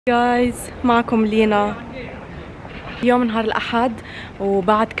جايز معكم لينا. اليوم نهار الأحد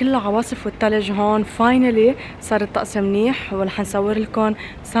وبعد كل العواصف والثلج هون فاينلي صار الطقس منيح، ورح نصور لكم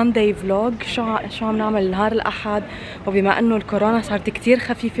سانداي فلوج شو عم نعمل نهار الأحد. وبما انه الكورونا صارت كتير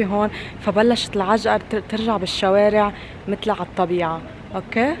خفيفة هون فبلشت العجقة ترجع بالشوارع مثل على الطبيعة.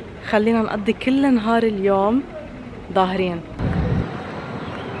 اوكي خلينا نقضي كل نهار اليوم ظاهرين.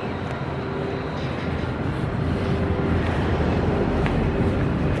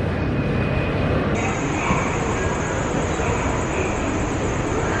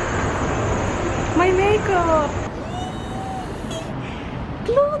 My makeup!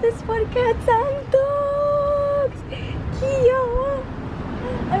 Clothes for cats and dogs! Kia!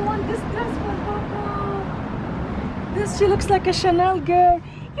 I want this dress for Papa! This, she looks like a Chanel girl!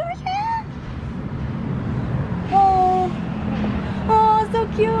 Oh! Oh, so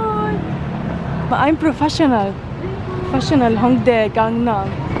cute! But I'm professional! Professional Hongdae Gangnam!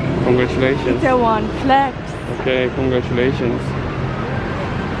 Congratulations! Itaewon, flex! Okay, congratulations!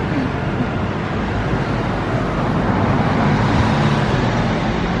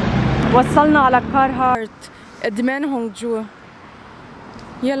 وصلنا على كار هارت ادمان هونج جوا.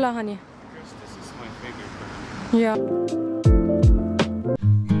 يلا هني يا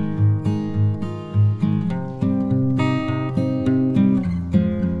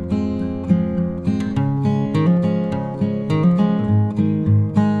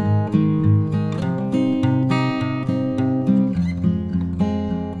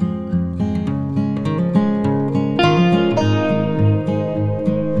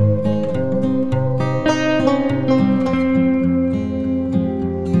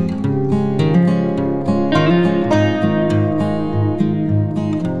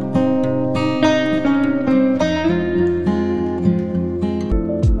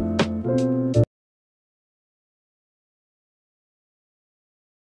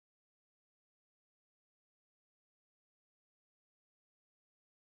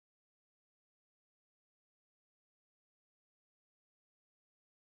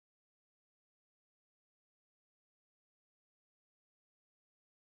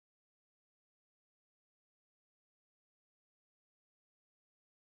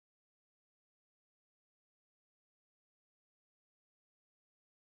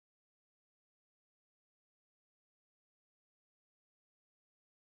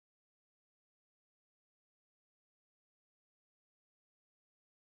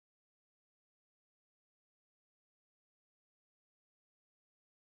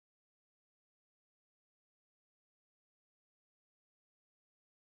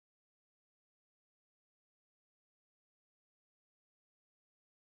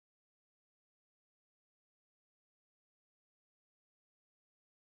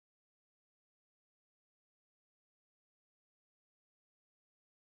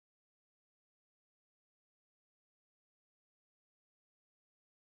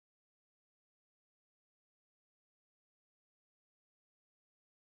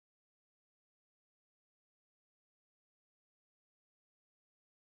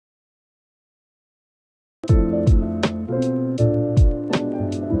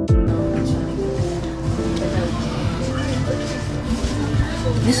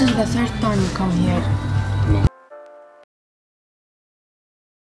This is the third time you come here.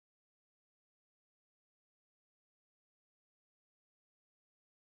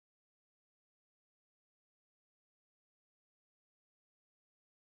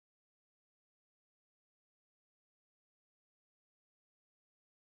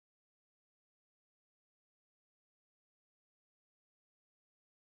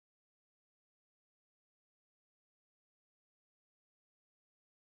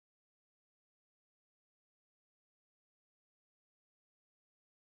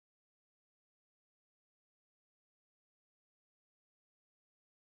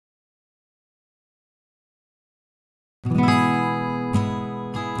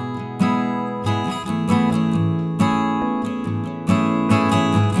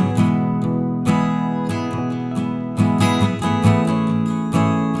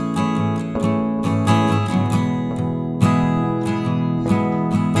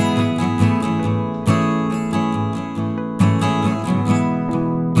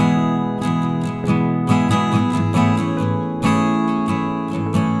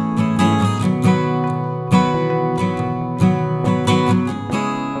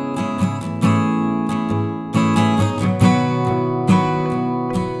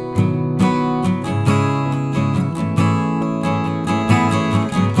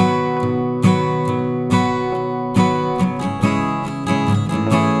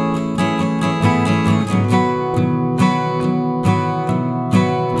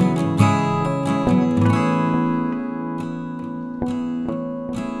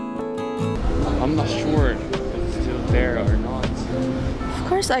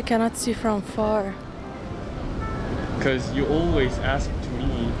 I cannot see from far. Because you always ask to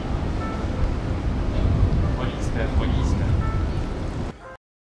me, what is that? What is that?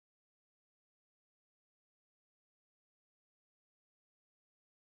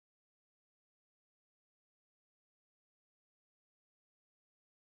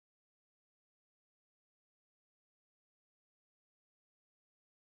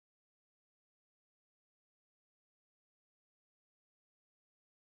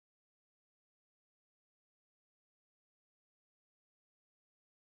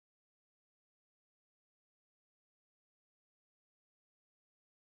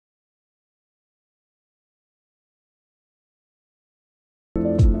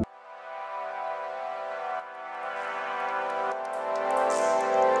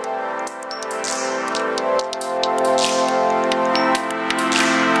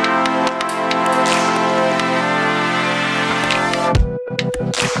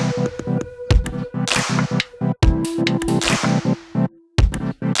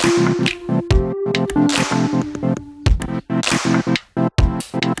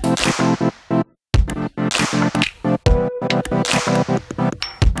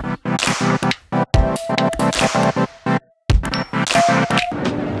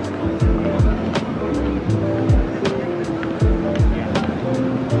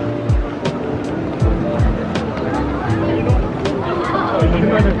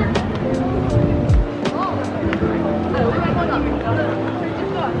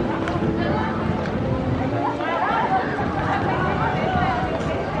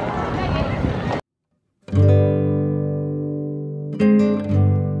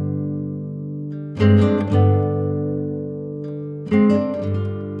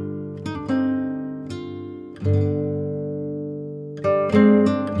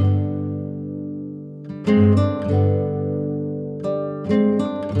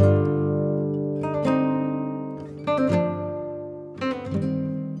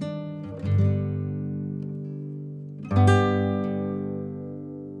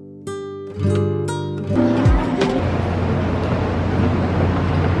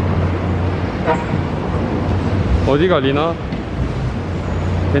 어디가 리나?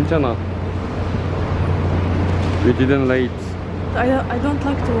 괜찮아. We didn't late. I don't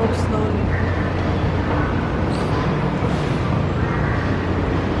like to walk slowly.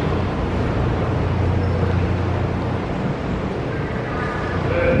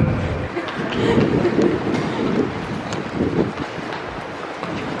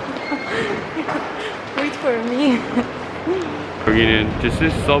 Wait for me. 여기는 this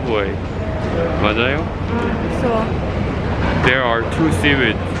is subway. 맞아요? So There are two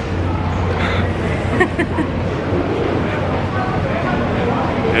seaweed.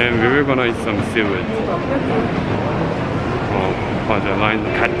 And we will gonna eat some seaweed. 맞아, 라인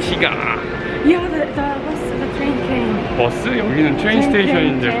같이 가. yeah, the train came. 버스? 여기는 train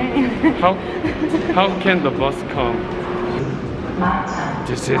station인데. How can the bus come?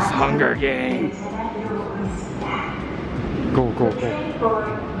 This is Hunger Games. Go, go, go.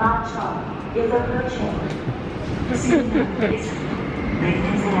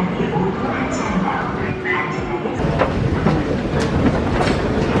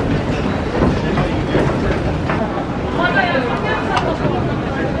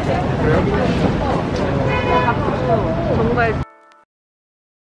 정말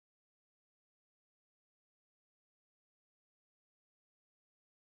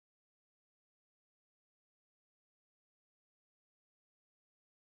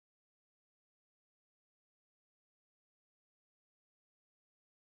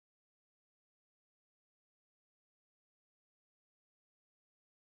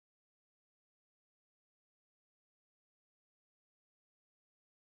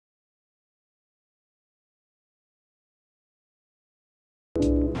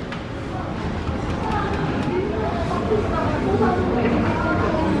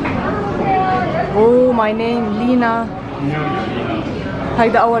Oh, my name Lina.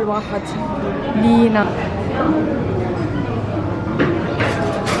 هيدا أول واحد. لينا.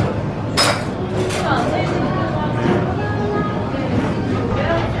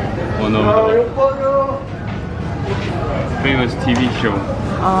 One of the famous TV show.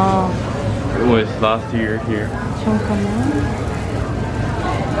 It was last year here. شو كمان؟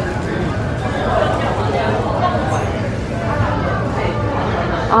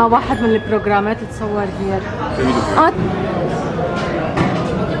 واحد من البروجرامات تصور هير.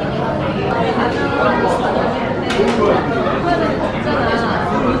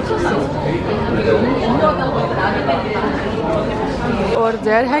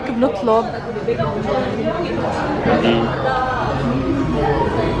 اوردر هيك بنطلب.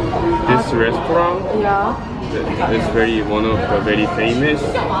 restaurant. Yeah. It's one of the very famous,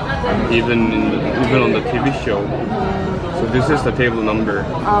 even on the TV show. So this is the table number.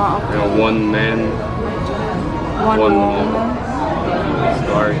 Okay. One man, one woman.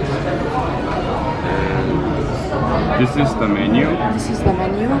 Start. And this is the menu. This is the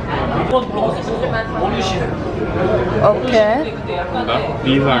menu. Okay.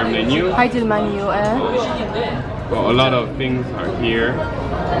 These are menu. هيدي المنيو Well, a lot of things are here.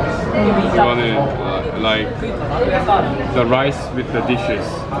 You want to like the rice with the dishes.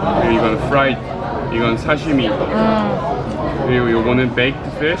 You're gonna fry it. You're gonna sashimi. You want to baked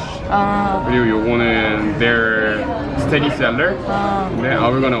fish. You want their steady salad. Then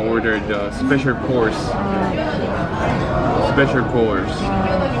we're gonna order the special course. Special course.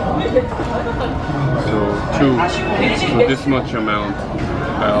 So this much amount.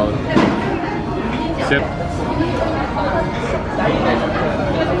 Sip.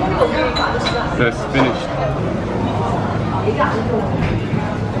 That's finished.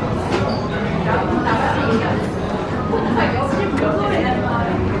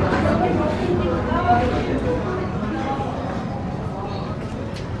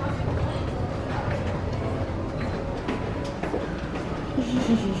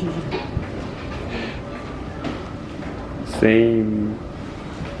 Same.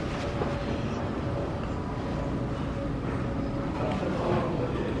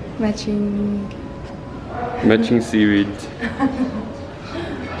 Matching seaweed.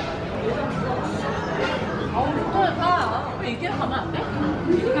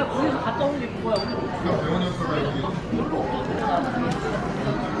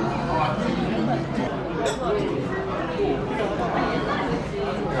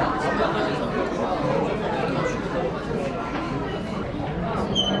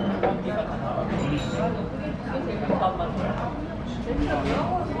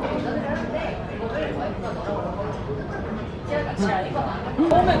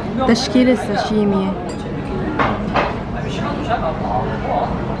 تشكيل الساشيمي.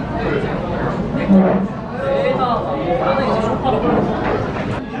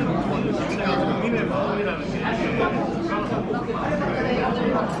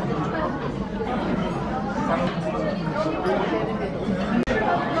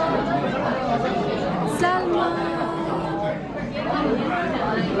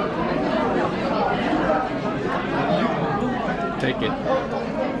 Take it.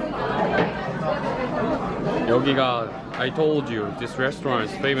 여기가, I told you, this restaurant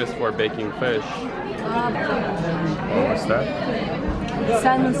is famous for baking fish. What's that?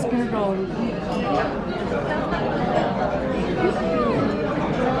 Salmon spring roll.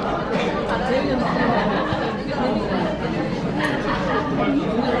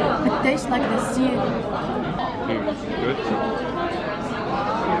 It tastes like the sea. Good.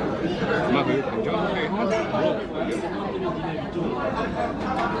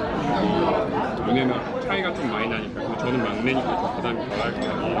 얘네는 차이가 좀 많이 나니까. 근데 저는 막내니까 좀 부담이 덜할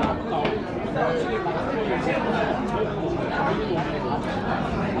편이에요.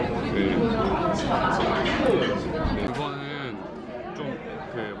 이거는 좀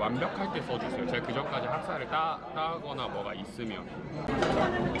완벽하게 써주세요. 제가 그 전까지 학사를 따거나 뭐가 있으면.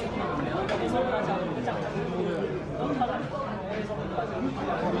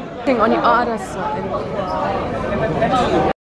 언니 알았어.